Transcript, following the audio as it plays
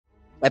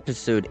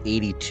Episode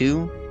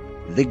 82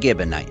 The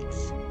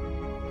Gibeonites.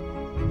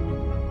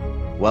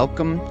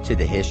 Welcome to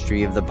the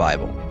history of the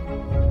Bible.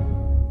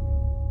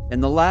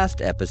 In the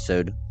last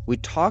episode, we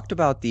talked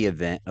about the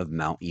event of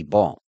Mount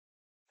Ebal.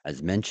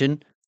 As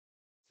mentioned,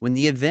 when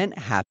the event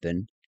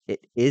happened,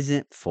 it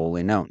isn't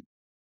fully known.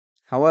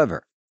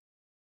 However,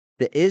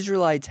 the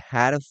Israelites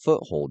had a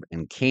foothold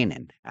in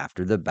Canaan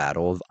after the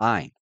Battle of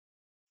Ai,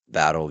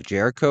 Battle of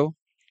Jericho,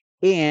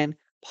 and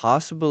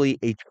possibly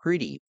a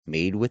treaty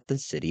made with the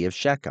city of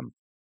Shechem.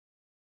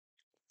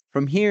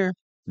 From here,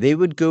 they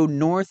would go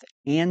north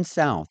and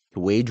south to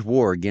wage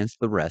war against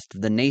the rest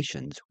of the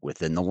nations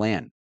within the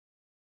land.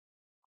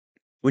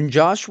 When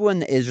Joshua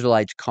and the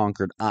Israelites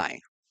conquered Ai,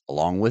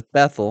 along with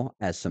Bethel,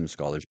 as some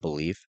scholars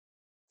believe,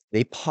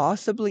 they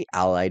possibly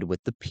allied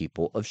with the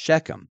people of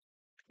Shechem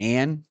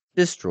and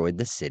destroyed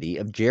the city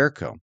of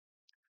Jericho.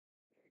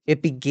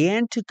 It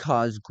began to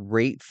cause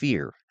great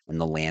fear in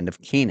the land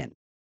of Canaan,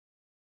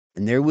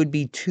 and there would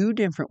be two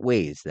different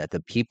ways that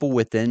the people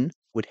within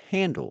would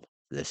handle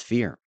this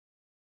fear.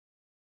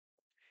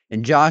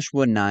 In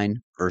Joshua 9,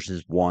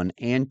 verses 1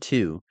 and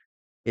 2,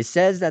 it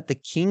says that the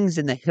kings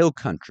in the hill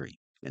country,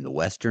 in the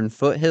western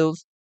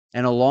foothills,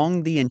 and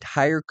along the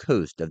entire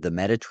coast of the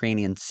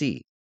Mediterranean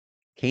Sea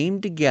came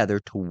together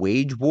to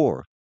wage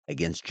war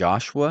against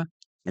Joshua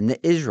and the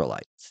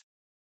Israelites.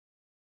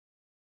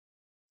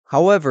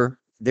 However,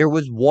 there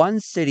was one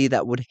city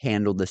that would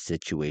handle the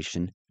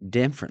situation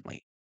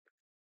differently.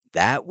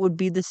 That would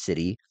be the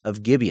city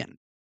of Gibeon.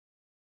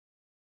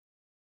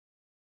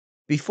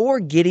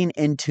 Before getting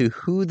into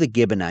who the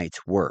Gibeonites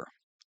were,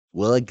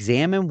 we'll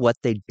examine what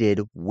they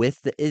did with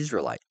the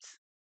Israelites.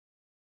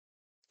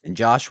 In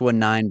Joshua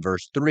 9,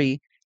 verse 3,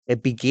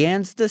 it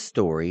begins the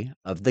story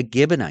of the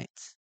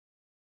Gibeonites.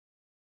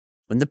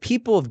 When the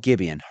people of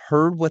Gibeon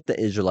heard what the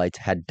Israelites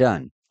had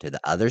done to the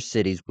other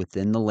cities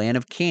within the land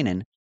of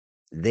Canaan,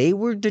 they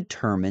were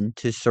determined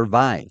to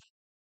survive.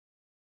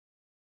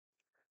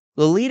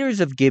 The leaders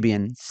of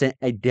Gibeon sent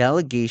a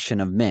delegation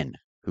of men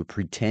who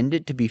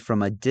pretended to be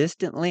from a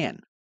distant land.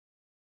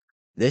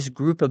 This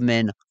group of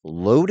men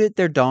loaded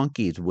their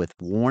donkeys with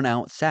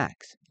worn-out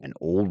sacks and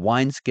old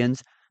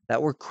wineskins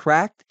that were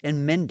cracked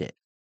and mended.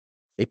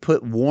 They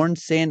put worn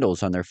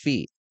sandals on their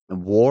feet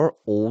and wore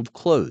old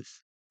clothes.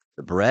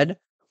 The bread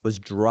was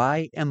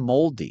dry and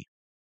moldy.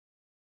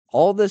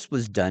 All this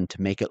was done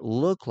to make it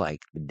look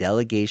like the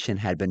delegation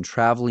had been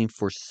traveling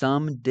for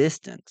some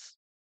distance.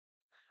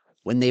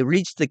 When they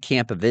reached the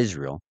camp of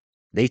Israel,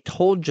 they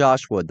told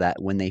Joshua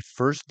that when they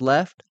first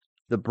left,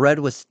 the bread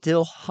was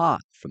still hot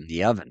from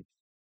the oven.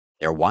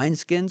 Their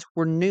wineskins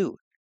were new,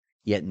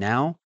 yet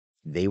now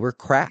they were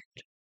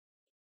cracked.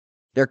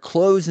 Their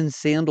clothes and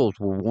sandals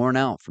were worn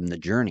out from the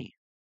journey.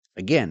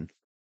 Again,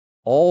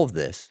 all of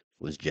this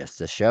was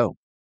just a show.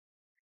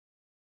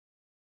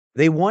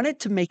 They wanted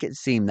to make it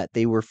seem that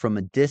they were from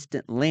a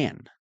distant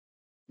land.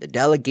 The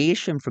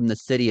delegation from the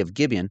city of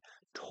Gibeon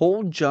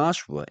told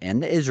Joshua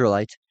and the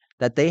Israelites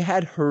that they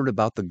had heard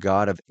about the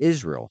God of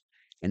Israel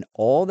and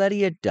all that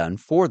he had done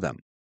for them,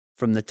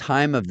 from the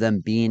time of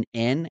them being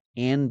in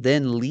and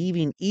then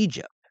leaving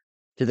Egypt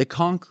to the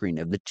conquering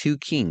of the two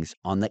kings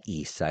on the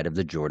east side of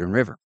the Jordan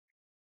River.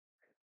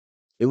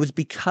 It was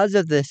because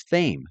of this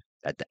fame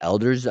that the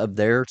elders of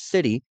their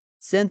city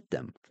sent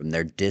them from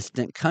their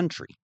distant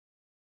country.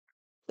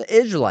 The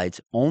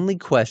Israelites only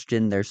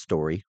questioned their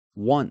story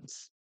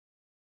once.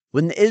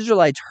 When the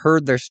Israelites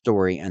heard their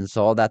story and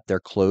saw that their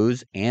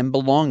clothes and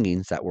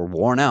belongings that were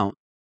worn out,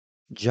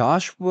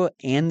 Joshua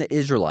and the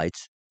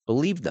Israelites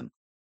believed them.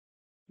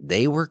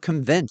 They were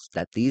convinced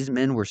that these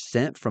men were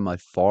sent from a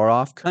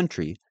far-off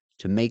country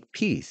to make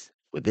peace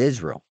with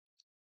Israel.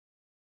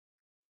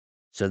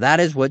 So that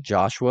is what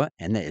Joshua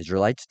and the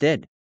Israelites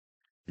did.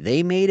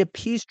 They made a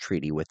peace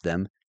treaty with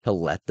them to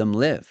let them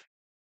live.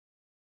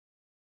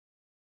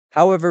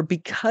 However,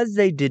 because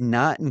they did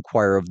not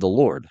inquire of the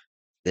Lord,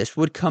 this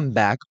would come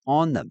back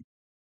on them.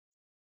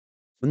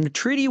 When the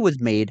treaty was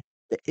made,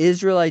 the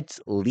Israelites'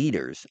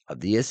 leaders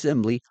of the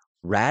assembly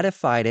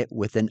ratified it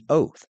with an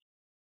oath.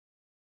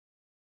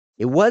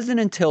 It wasn't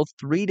until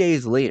 3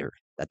 days later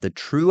that the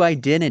true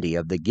identity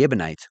of the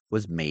Gibeonites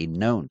was made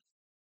known.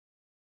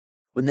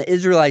 When the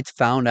Israelites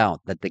found out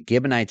that the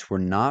Gibeonites were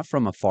not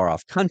from a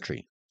far-off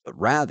country, but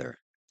rather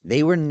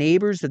they were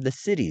neighbors of the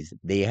cities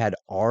they had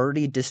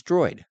already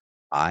destroyed,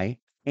 Ai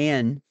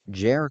and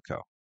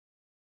Jericho.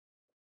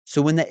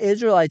 So when the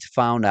Israelites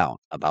found out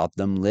about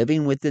them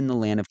living within the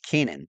land of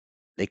Canaan,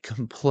 they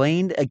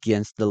complained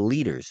against the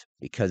leaders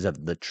because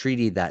of the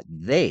treaty that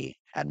they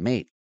had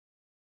made.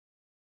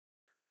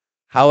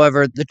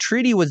 However, the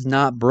treaty was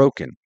not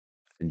broken.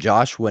 In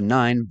Joshua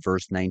 9,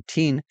 verse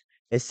 19,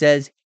 it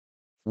says,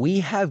 "We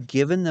have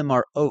given them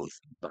our oath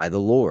by the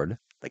Lord,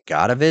 the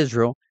God of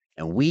Israel,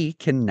 and we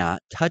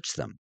cannot touch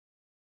them."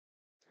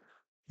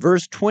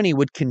 Verse 20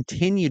 would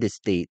continue to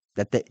state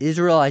that the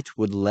Israelites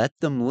would let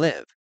them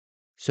live,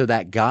 so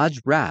that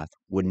God's wrath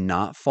would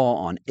not fall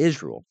on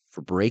Israel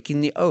for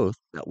breaking the oath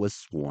that was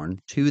sworn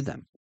to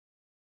them.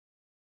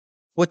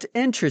 What's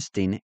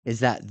interesting is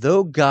that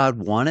though God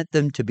wanted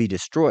them to be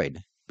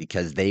destroyed,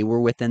 because they were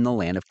within the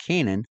land of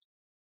Canaan,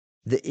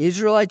 the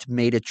Israelites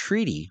made a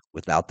treaty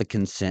without the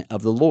consent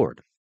of the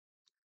Lord.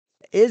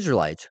 The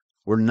Israelites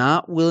were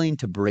not willing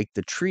to break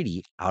the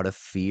treaty out of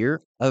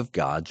fear of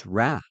God's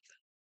wrath.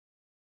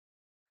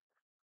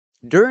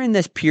 During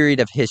this period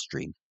of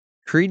history,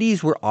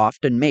 treaties were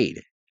often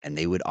made, and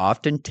they would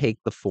often take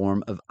the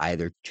form of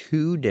either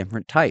two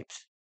different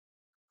types.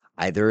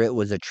 Either it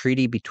was a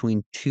treaty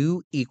between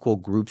two equal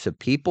groups of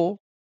people,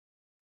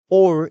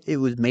 or it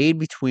was made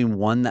between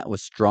one that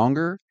was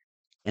stronger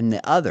and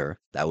the other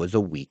that was a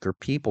weaker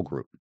people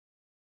group.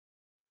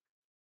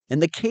 In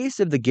the case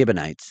of the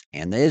Gibeonites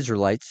and the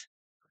Israelites,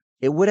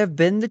 it would have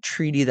been the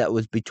treaty that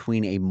was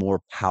between a more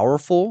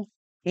powerful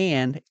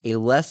and a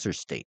lesser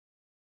state.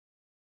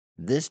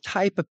 This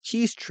type of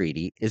peace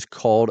treaty is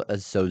called a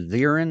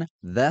suzerain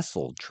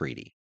vassal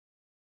treaty.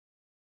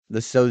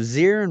 The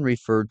suzerain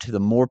referred to the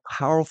more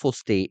powerful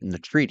state in the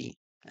treaty,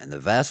 and the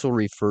vassal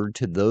referred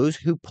to those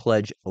who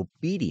pledge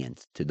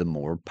obedience to the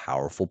more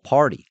powerful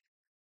party.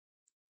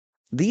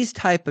 These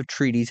type of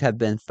treaties have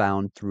been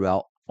found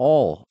throughout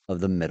all of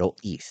the Middle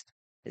East,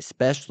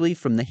 especially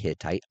from the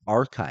Hittite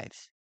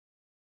archives.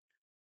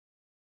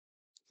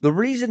 The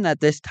reason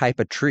that this type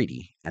of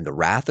treaty and the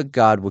wrath of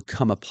God would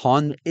come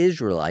upon the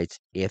Israelites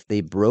if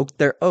they broke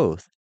their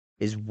oath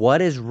is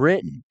what is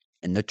written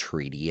in the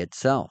treaty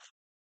itself.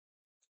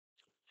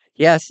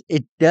 Yes,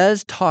 it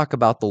does talk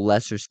about the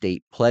lesser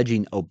state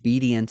pledging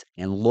obedience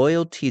and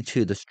loyalty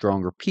to the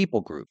stronger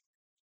people group,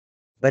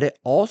 but it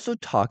also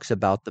talks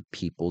about the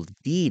people's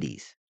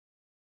deities.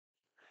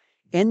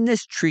 In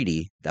this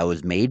treaty that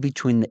was made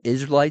between the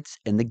Israelites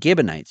and the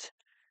Gibeonites,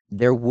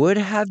 there would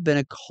have been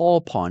a call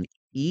upon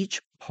each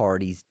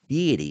party's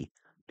deity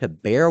to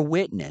bear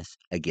witness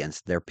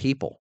against their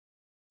people,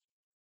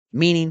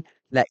 meaning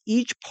that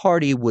each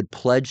party would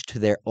pledge to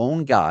their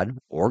own god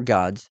or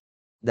gods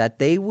that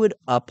they would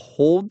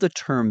uphold the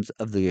terms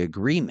of the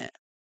agreement.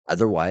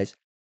 Otherwise,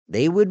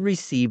 they would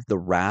receive the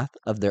wrath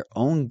of their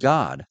own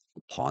God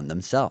upon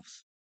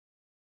themselves.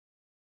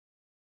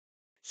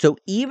 So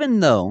even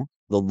though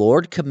the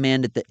Lord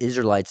commanded the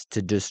Israelites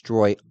to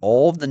destroy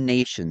all the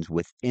nations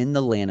within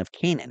the land of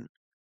Canaan,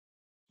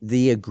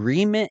 the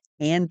agreement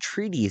and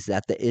treaties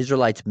that the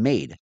Israelites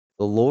made,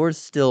 the Lord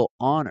still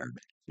honored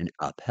and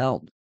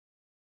upheld.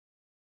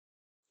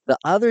 The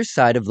other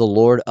side of the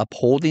Lord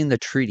upholding the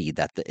treaty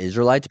that the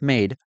Israelites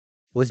made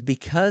was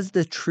because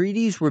the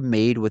treaties were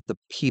made with the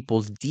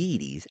people's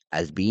deities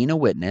as being a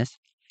witness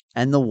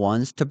and the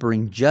ones to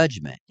bring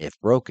judgment if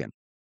broken.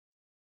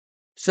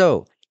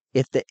 So,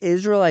 if the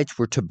Israelites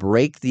were to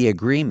break the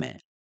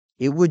agreement,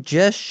 it would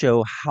just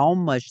show how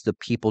much the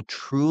people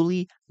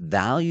truly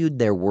valued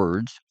their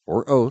words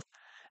or oath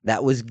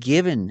that was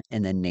given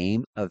in the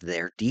name of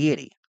their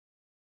deity,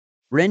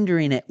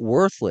 rendering it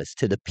worthless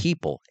to the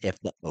people if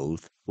the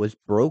oath was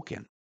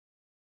broken.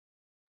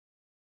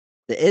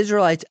 The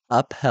Israelites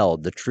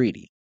upheld the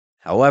treaty.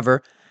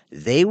 However,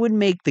 they would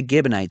make the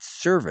Gibeonites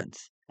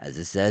servants, as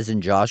it says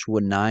in Joshua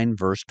 9,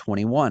 verse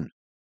 21,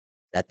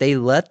 that they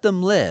let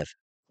them live,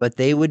 but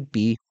they would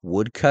be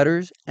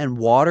woodcutters and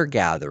water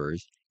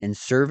gatherers in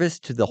service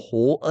to the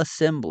whole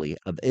assembly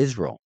of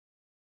Israel.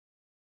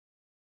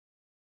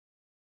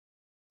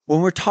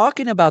 When we're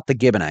talking about the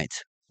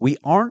Gibeonites, we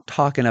aren't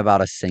talking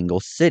about a single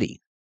city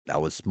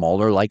that was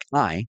smaller like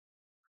Ai.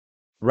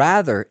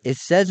 Rather, it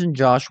says in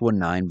Joshua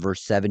 9,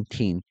 verse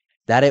 17,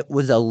 that it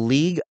was a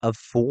league of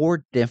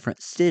 4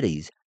 different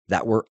cities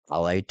that were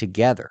allied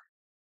together.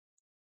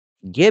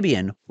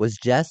 Gibeon was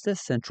just the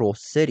central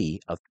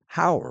city of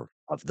power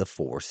of the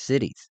 4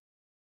 cities.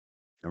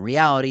 In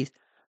reality,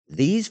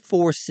 these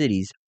 4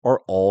 cities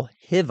are all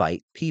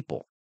Hivite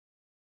people.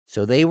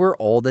 So they were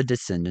all the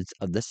descendants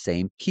of the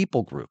same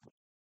people group.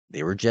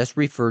 They were just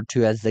referred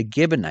to as the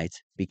Gibeonites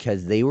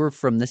because they were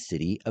from the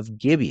city of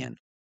Gibeon,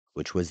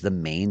 which was the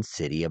main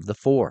city of the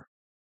 4.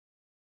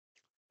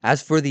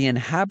 As for the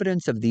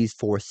inhabitants of these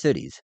 4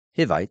 cities,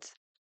 Hivites,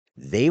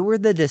 they were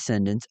the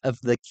descendants of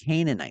the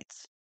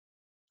Canaanites.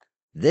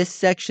 This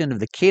section of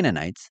the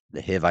Canaanites,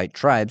 the Hivite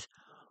tribes,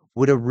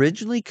 would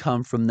originally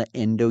come from the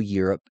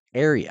Indo-Europe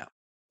area,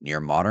 near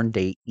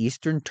modern-day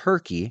eastern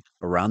Turkey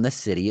around the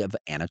city of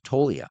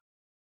Anatolia.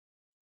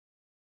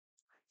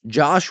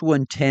 Joshua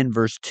 10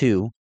 verse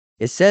 2,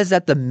 it says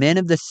that the men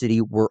of the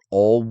city were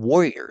all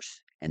warriors,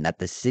 and that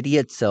the city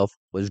itself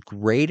was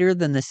greater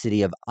than the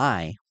city of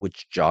Ai,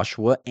 which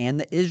Joshua and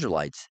the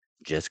Israelites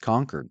just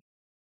conquered.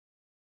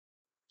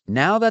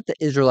 Now that the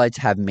Israelites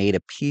have made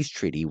a peace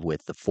treaty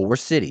with the 4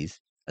 cities,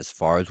 as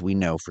far as we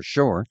know for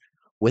sure,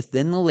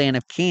 within the land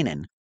of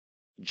Canaan,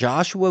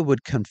 Joshua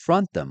would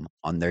confront them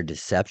on their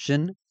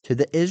deception to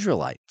the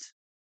Israelites.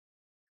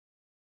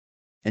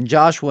 In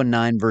Joshua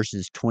 9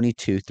 verses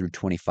 22 through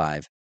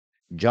 25,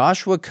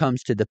 Joshua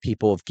comes to the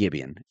people of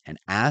Gibeon and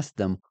asks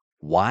them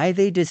why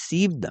they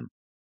deceived them,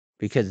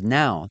 because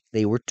now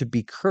they were to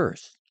be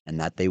cursed and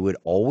that they would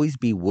always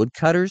be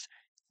woodcutters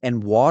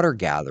and water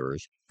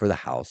gatherers for the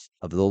house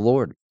of the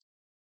Lord.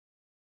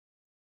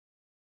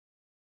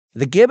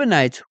 The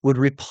Gibeonites would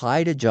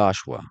reply to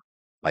Joshua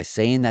by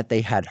saying that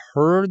they had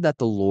heard that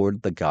the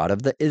Lord, the God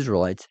of the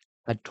Israelites,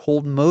 had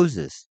told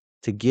Moses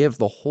to give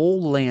the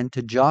whole land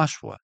to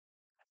Joshua,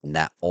 and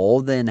that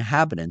all the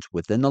inhabitants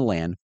within the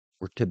land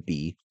were to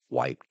be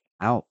wiped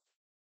out.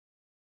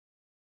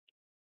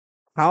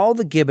 How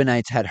the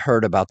Gibeonites had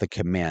heard about the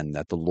command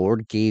that the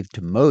Lord gave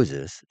to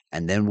Moses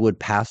and then would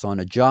pass on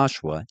to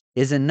Joshua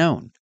isn't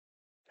known.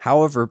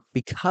 However,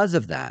 because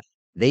of that,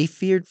 they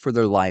feared for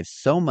their lives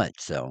so much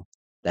so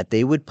that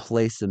they would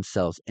place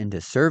themselves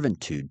into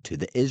servitude to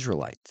the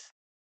Israelites.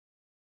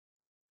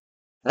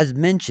 As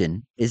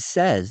mentioned, it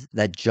says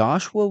that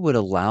Joshua would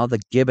allow the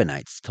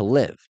Gibeonites to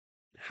live.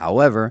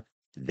 However,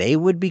 they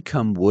would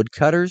become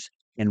woodcutters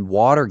and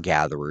water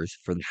gatherers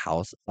for the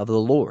house of the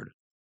Lord,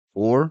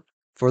 or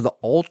for the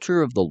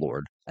altar of the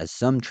Lord, as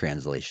some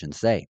translations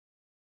say.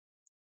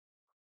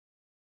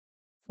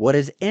 What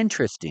is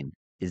interesting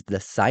is the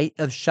site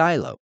of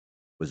Shiloh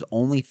was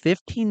only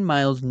 15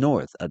 miles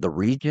north of the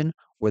region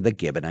where the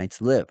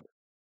Gibeonites lived.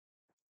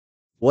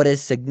 What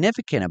is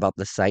significant about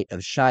the site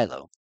of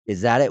Shiloh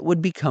is that it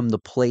would become the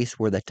place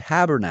where the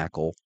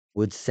tabernacle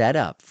would set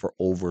up for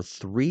over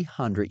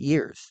 300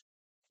 years.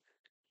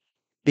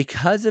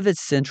 Because of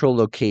its central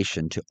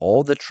location to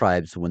all the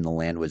tribes when the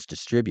land was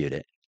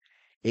distributed,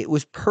 it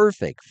was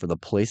perfect for the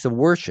place of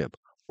worship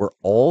where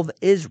all of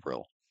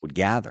Israel would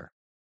gather.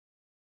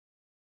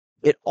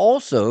 It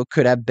also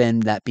could have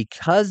been that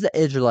because the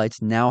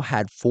Israelites now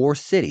had 4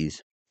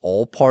 cities,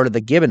 all part of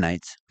the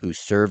Gibeonites, who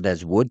served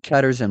as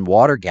woodcutters and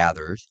water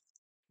gatherers,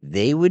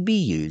 they would be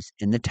used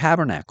in the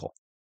tabernacle.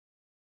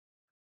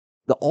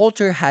 The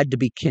altar had to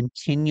be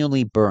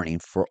continually burning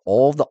for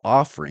all the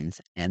offerings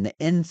and the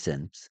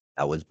incense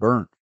that was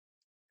burnt.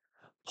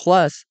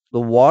 Plus, the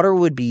water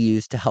would be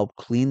used to help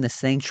clean the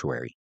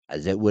sanctuary,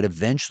 as it would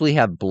eventually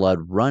have blood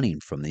running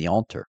from the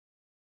altar.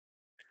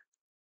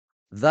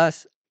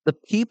 Thus, the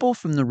people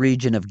from the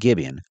region of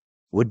Gibeon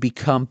would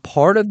become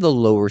part of the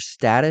lower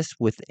status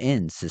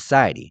within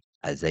society,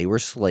 as they were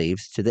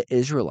slaves to the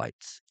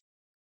Israelites.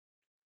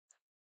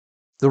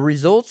 The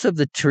results of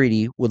the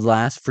treaty would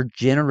last for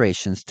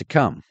generations to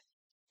come,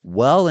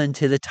 well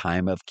into the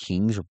time of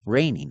kings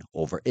reigning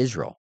over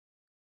Israel.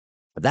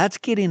 But that's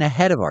getting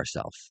ahead of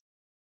ourselves.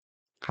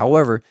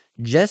 However,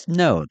 just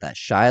know that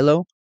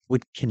Shiloh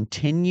would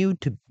continue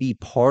to be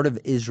part of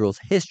Israel's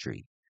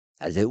history,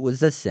 as it was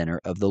the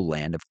center of the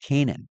land of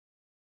Canaan.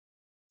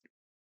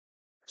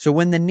 So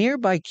when the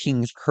nearby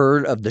kings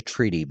heard of the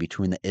treaty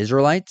between the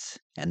Israelites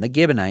and the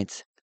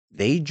Gibeonites,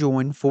 they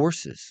joined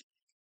forces.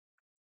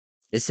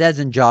 It says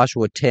in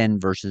Joshua 10,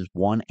 verses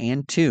 1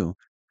 and 2,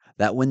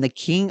 that when the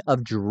king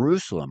of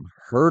Jerusalem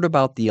heard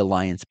about the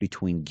alliance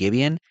between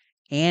Gibeon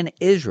and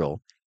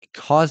Israel, it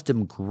caused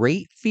him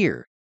great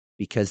fear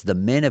because the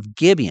men of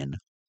Gibeon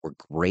were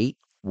great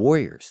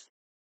warriors.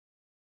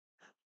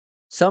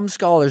 Some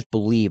scholars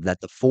believe that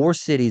the 4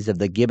 cities of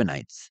the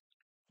Gibeonites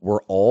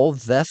were all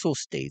vassal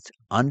states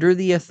under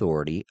the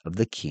authority of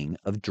the king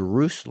of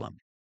Jerusalem.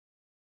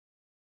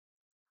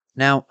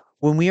 Now,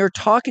 when we are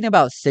talking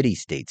about city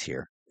states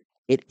here,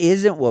 it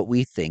isn't what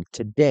we think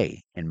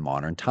today in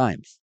modern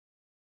times.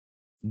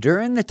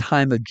 During the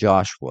time of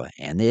Joshua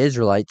and the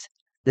Israelites,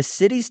 the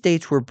city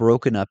states were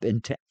broken up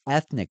into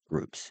ethnic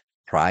groups,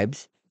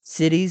 tribes,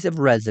 cities of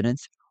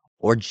residence,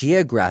 or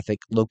geographic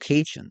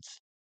locations.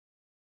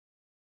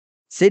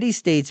 City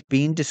states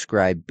being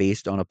described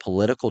based on a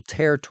political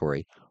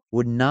territory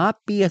would not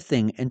be a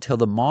thing until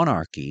the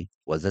monarchy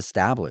was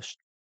established.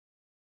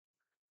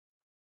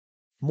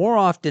 More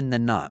often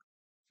than not,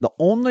 the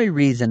only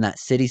reason that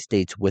city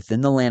states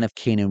within the land of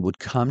Canaan would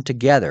come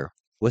together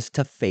was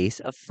to face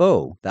a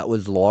foe that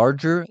was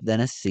larger than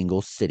a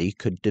single city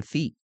could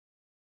defeat.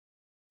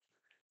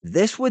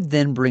 This would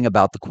then bring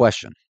about the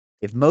question: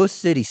 if most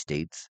city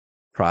states,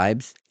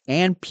 tribes,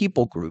 and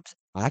people groups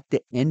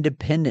acted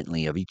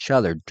independently of each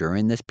other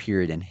during this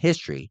period in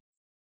history,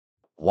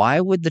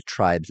 why would the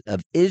tribes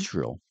of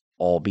Israel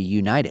all be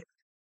united?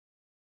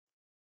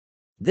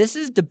 This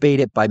is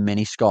debated by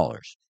many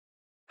scholars.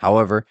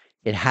 However,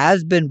 it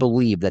has been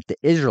believed that the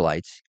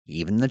Israelites,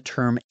 even the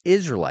term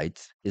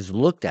Israelites, is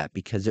looked at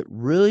because it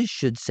really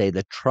should say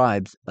the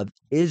tribes of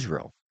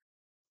Israel.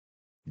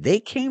 They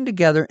came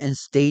together and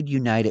stayed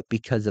united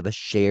because of a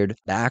shared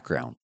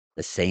background,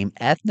 the same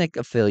ethnic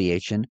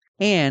affiliation,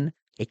 and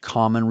a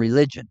common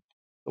religion,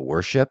 the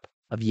worship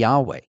of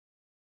Yahweh.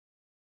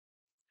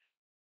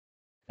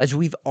 As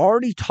we've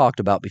already talked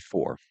about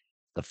before,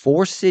 the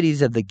 4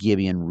 cities of the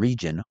Gibeon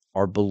region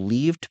are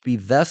believed to be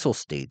vassal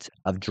states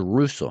of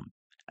Jerusalem,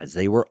 as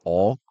they were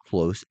all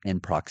close in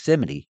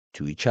proximity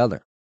to each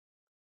other.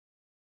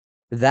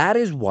 That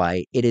is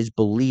why it is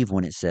believed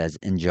when it says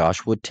in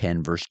Joshua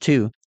 10, verse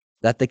 2,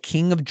 that the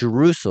king of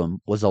Jerusalem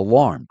was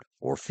alarmed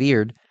or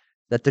feared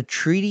that the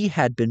treaty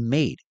had been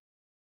made.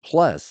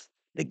 Plus,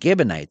 the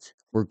Gibeonites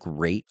were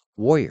great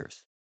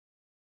warriors.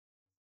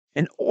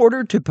 In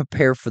order to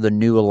prepare for the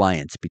new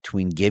alliance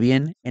between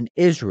Gibeon and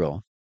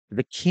Israel,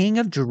 the king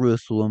of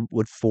Jerusalem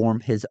would form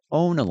his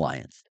own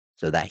alliance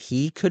so that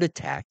he could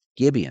attack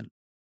Gibeon.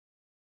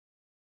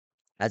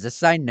 As a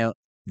side note,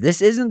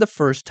 This isn't the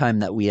first time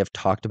that we have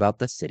talked about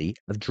the city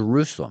of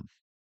Jerusalem.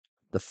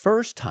 The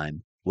first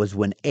time was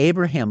when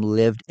Abraham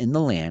lived in the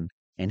land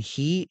and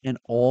he and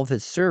all of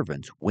his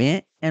servants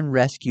went and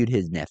rescued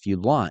his nephew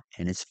Lot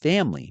and his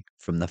family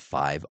from the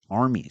 5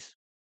 armies.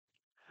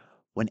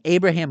 When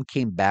Abraham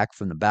came back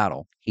from the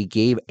battle, he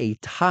gave a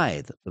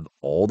tithe of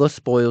all the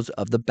spoils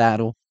of the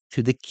battle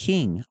to the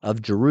king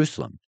of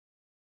Jerusalem.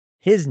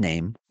 His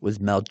name was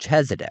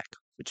Melchizedek,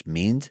 which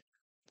means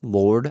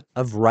Lord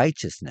of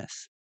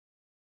Righteousness.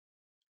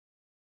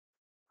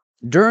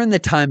 During the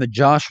time of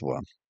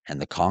Joshua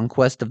and the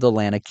conquest of the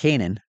land of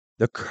Canaan,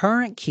 the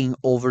current king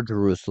over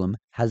Jerusalem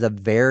has a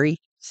very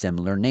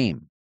similar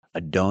name,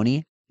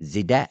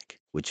 Adoni-Zedek,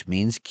 which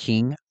means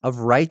King of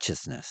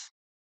Righteousness.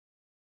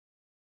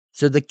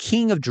 So the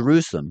king of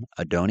Jerusalem,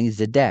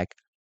 Adoni-Zedek,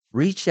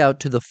 reached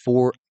out to the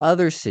 4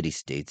 other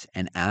city-states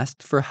and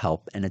asked for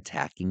help in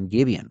attacking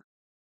Gibeon.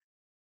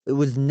 It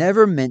was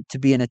never meant to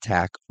be an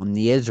attack on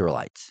the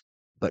Israelites,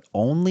 but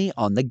only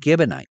on the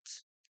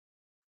Gibeonites.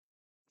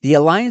 The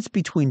alliance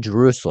between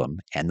Jerusalem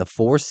and the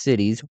 4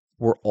 cities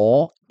were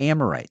all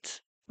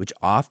Amorites, which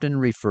often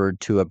referred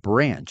to a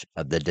branch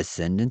of the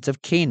descendants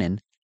of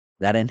Canaan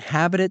that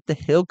inhabited the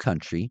hill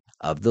country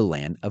of the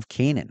land of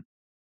Canaan.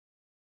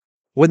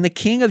 When the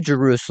king of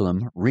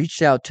Jerusalem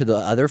reached out to the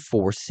other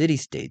 4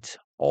 city-states,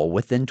 all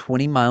within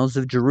 20 miles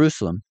of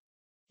Jerusalem,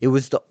 it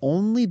was the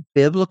only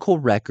biblical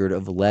record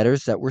of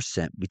letters that were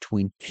sent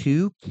between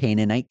 2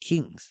 Canaanite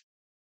kings.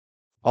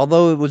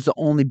 Although it was the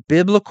only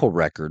biblical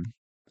record,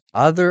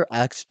 other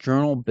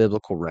external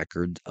biblical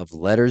records of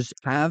letters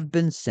have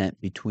been sent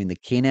between the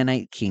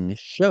Canaanite kings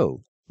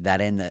show that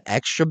in the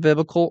extra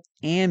biblical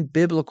and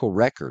biblical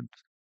records,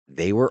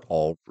 they were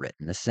all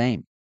written the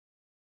same.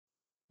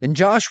 In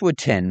Joshua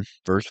 10,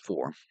 verse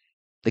 4,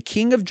 the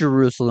king of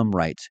Jerusalem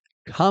writes,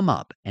 "Come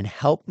up and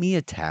help me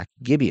attack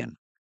Gibeon,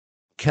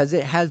 because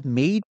it has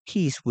made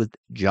peace with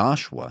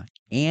Joshua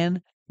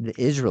and the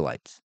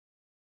Israelites."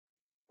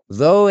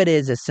 Though it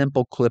is a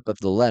simple clip of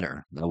the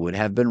letter that would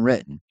have been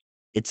written,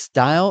 its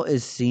style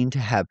is seen to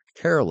have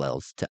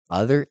parallels to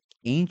other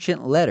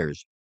ancient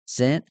letters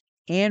sent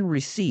and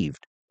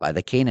received by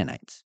the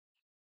Canaanites.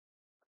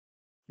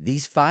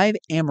 These 5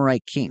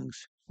 Amorite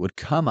kings would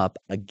come up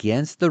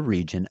against the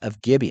region of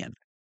Gibeon.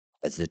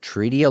 As the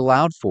treaty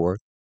allowed for,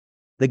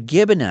 the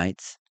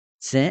Gibeonites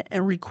sent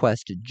and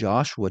requested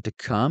Joshua to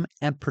come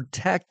and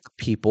protect the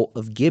people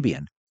of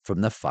Gibeon from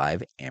the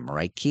 5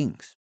 Amorite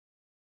kings.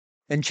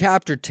 In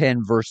chapter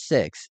 10, verse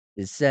 6,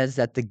 it says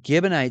that the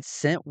Gibeonites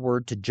sent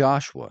word to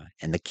Joshua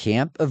in the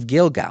camp of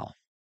Gilgal,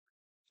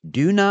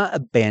 "Do not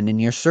abandon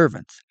your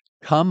servants.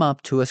 Come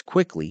up to us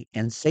quickly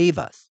and save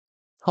us.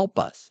 Help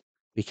us,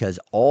 because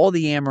all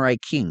the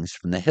Amorite kings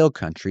from the hill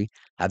country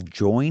have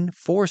joined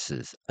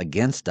forces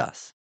against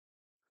us."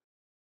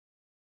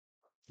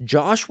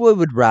 Joshua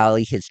would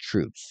rally his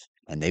troops,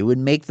 and they would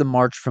make the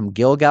march from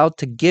Gilgal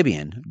to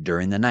Gibeon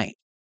during the night.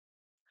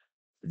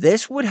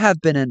 This would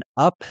have been an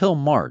uphill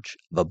march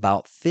of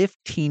about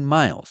 15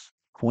 miles,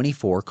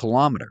 24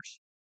 kilometers.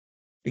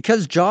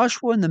 Because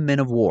Joshua and the men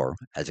of war,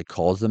 as it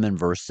calls them in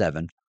verse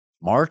 7,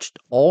 marched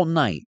all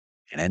night,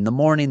 and in the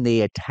morning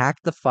they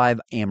attacked the 5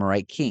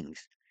 Amorite kings,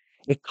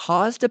 it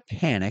caused a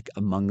panic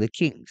among the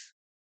kings.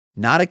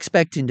 Not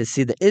expecting to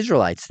see the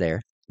Israelites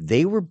there,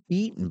 they were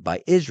beaten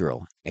by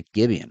Israel at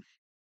Gibeon.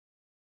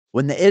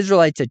 When the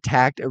Israelites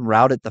attacked and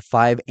routed the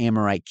 5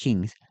 Amorite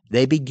kings,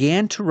 they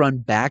began to run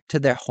back to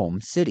their home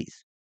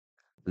cities.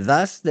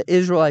 Thus, the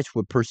Israelites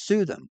would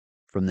pursue them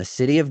from the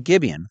city of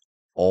Gibeon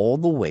all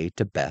the way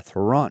to Beth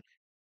Horon.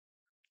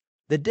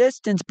 The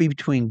distance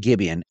between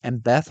Gibeon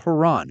and Beth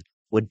Horon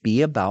would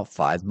be about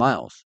 5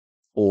 miles,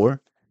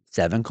 or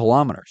 7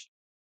 kilometers.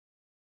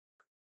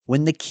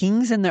 When the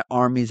kings and their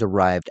armies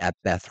arrived at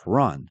Beth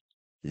Horon,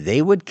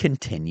 they would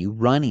continue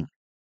running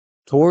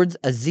towards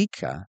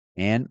Azekah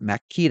and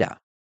Makkedah,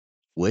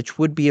 which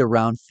would be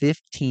around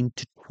 15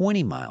 to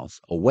 20 miles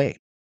away.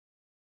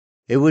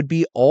 It would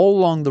be all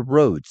along the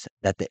roads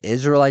that the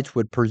Israelites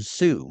would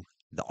pursue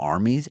the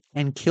armies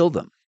and kill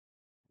them.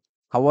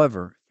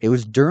 However, it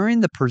was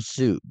during the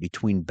pursuit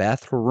between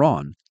Beth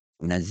Horon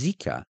and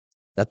Azekah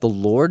that the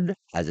Lord,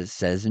 as it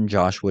says in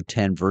Joshua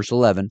 10, verse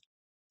 11,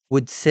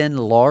 would send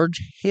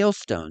large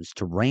hailstones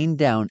to rain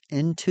down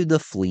into the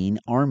fleeing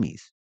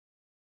armies.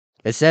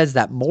 It says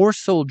that more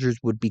soldiers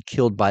would be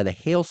killed by the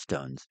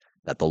hailstones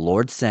that the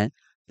Lord sent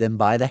than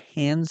by the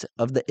hands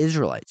of the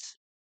Israelites.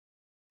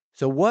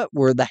 So what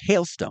were the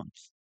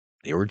hailstones?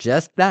 They were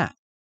just that,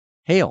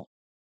 hail,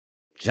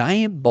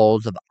 giant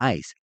balls of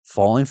ice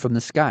falling from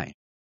the sky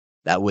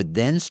that would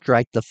then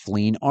strike the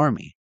fleeing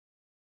army.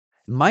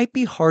 It might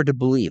be hard to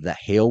believe that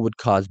hail would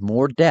cause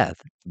more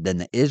death than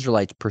the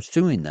Israelites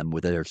pursuing them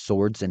with their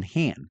swords in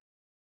hand.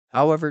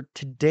 However,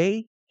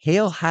 today,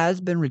 hail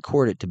has been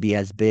recorded to be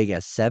as big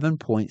as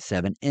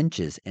 7.7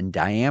 inches in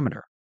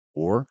diameter,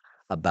 or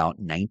about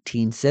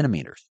 19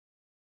 centimeters.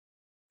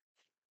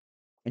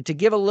 And to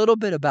give a little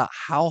bit about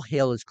how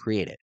hail is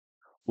created,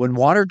 when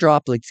water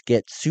droplets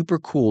get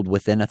supercooled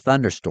within a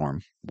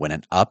thunderstorm, when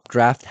an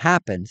updraft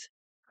happens,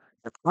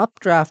 The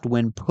updraft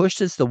wind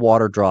pushes the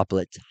water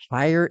droplets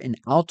higher in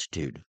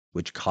altitude,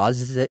 which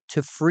causes it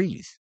to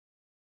freeze.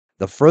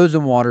 The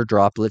frozen water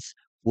droplets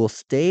will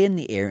stay in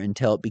the air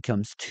until it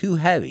becomes too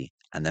heavy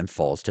and then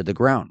falls to the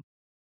ground.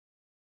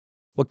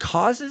 What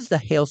causes the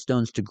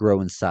hailstones to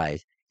grow in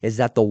size is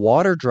that the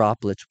water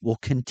droplets will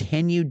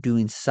continue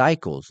doing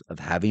cycles of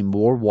having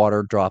more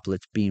water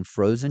droplets being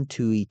frozen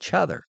to each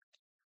other.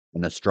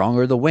 And the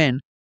stronger the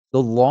wind,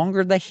 the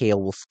longer the hail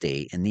will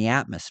stay in the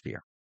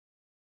atmosphere.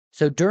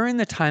 So during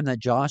the time that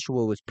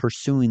Joshua was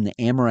pursuing the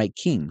Amorite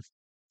kings,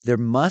 there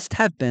must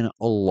have been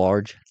a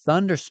large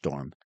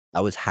thunderstorm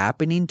that was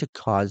happening to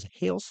cause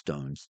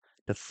hailstones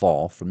to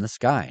fall from the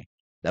sky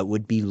that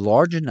would be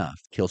large enough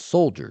to kill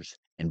soldiers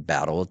in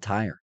battle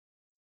attire.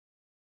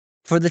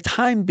 For the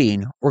time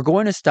being, we're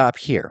going to stop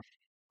here.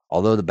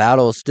 Although the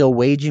battle is still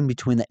waging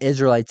between the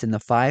Israelites and the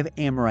 5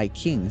 Amorite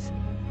kings,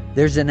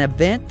 there's an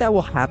event that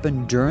will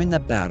happen during the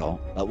battle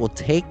that will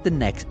take the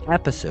next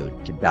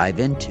episode to dive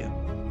into.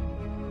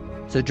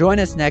 So join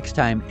us next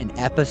time in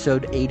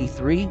episode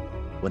 83,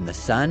 When the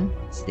Sun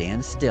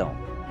Stands Still.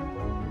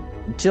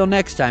 Until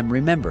next time,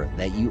 remember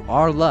that you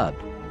are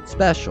loved,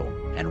 special,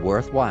 and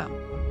worthwhile.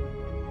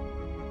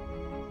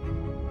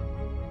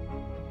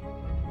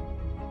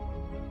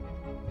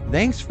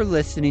 Thanks for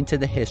listening to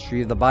the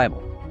History of the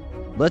Bible.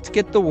 Let's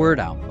get the word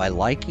out by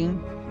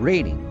liking,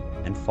 rating,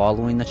 and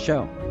following the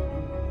show.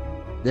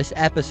 This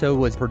episode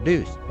was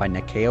produced by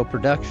Nikao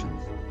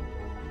Productions.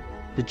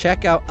 To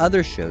check out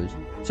other shows,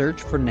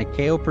 search for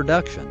Nikao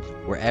Productions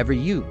wherever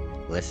you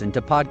listen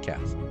to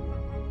podcasts.